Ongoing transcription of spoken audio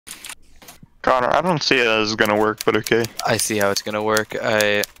Connor, I don't see it as gonna work, but okay. I see how it's gonna work.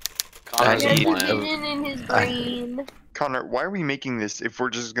 I Connor's need a to- vision in his brain. Connor, why are we making this if we're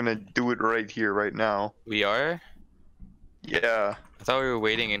just gonna do it right here, right now? We are? Yeah. I thought we were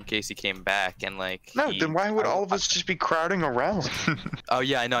waiting in case he came back and like. No, then why would all of us just be crowding around? Oh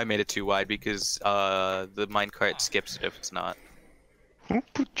yeah, I know I made it too wide because the minecart skips it if it's not. Who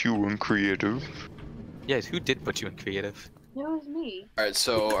put you in creative? Yes, who did put you in creative? It was me. Alright,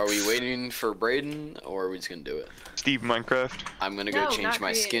 so are we waiting for Brayden or are we just gonna do it? Steve Minecraft. I'm gonna go No, change not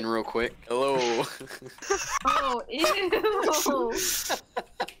my creative. skin real quick. Hello. Oh, ew.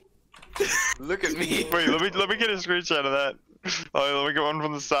 Look at me. Wait, let me get a screenshot of that. Oh, let me get one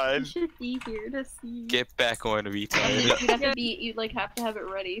from the You side. should be here to see. Get back on, retard. You'd like have to have it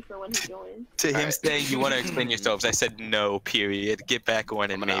ready for when he joins. To him Alright. saying you want to explain yourselves, I said no. Period. Get back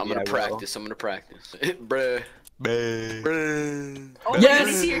on and I'm maybe gonna I practice. I'm gonna practice. Bruh. will. Bruh. Oh, Yes!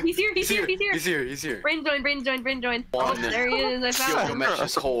 he's here. He's here. He's here. He's here. He's here. He's here. Brain join. Brain join. Oh, One. there he is. I found him.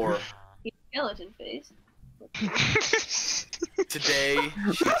 Gilgamesh's whore. Skeleton face. Today,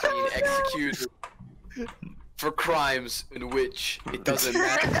 she's being executed for crimes in which it doesn't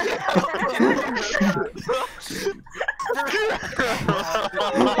matter.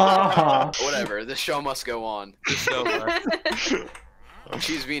 Whatever, the show must go on. So much.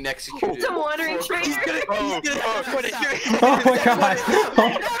 She's being executed. It's a wandering trainer. Oh Oh my god.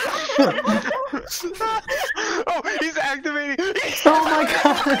 Oh, he's activating. Oh my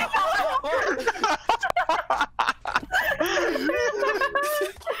god.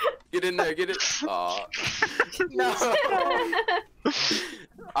 Get in there, get it. Aw. No.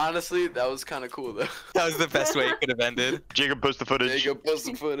 Honestly, that was kind of cool though. That was the best way it could have ended. Jacob, post the footage. There you go, post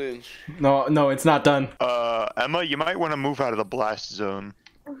the footage. No, it's not done. Emma, you might want to move out of the blast zone.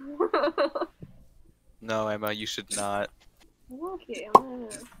 No, Emma, you should not. Okay,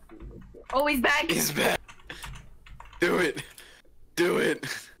 oh, he's back. He's back. Do it. Do it.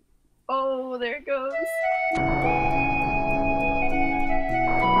 Oh, there it goes.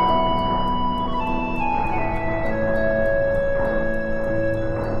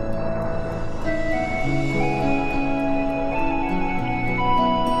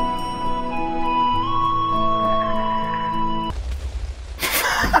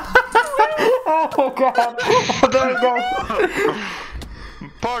 Oh god. Oh, there it goes.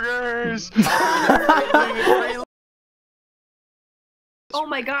 Poggers! Oh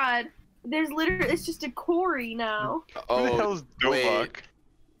my god. There's literally, it's just a quarry now. Who the hell's wait. Dovak?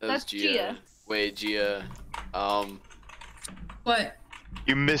 That was That's Gia. Wait, Gia. What?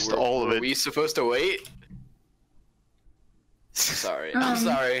 You missed all of Were it. we supposed to wait? Sorry, I'm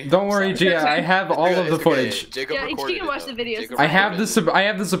sorry. Don't worry, Sorry. Gia. I have all of the It's okay. footage. Jacob Yeah, recorded you can watch it, the though. videos. Jacob I have recorded this. I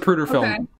have the Zapruder film. Okay.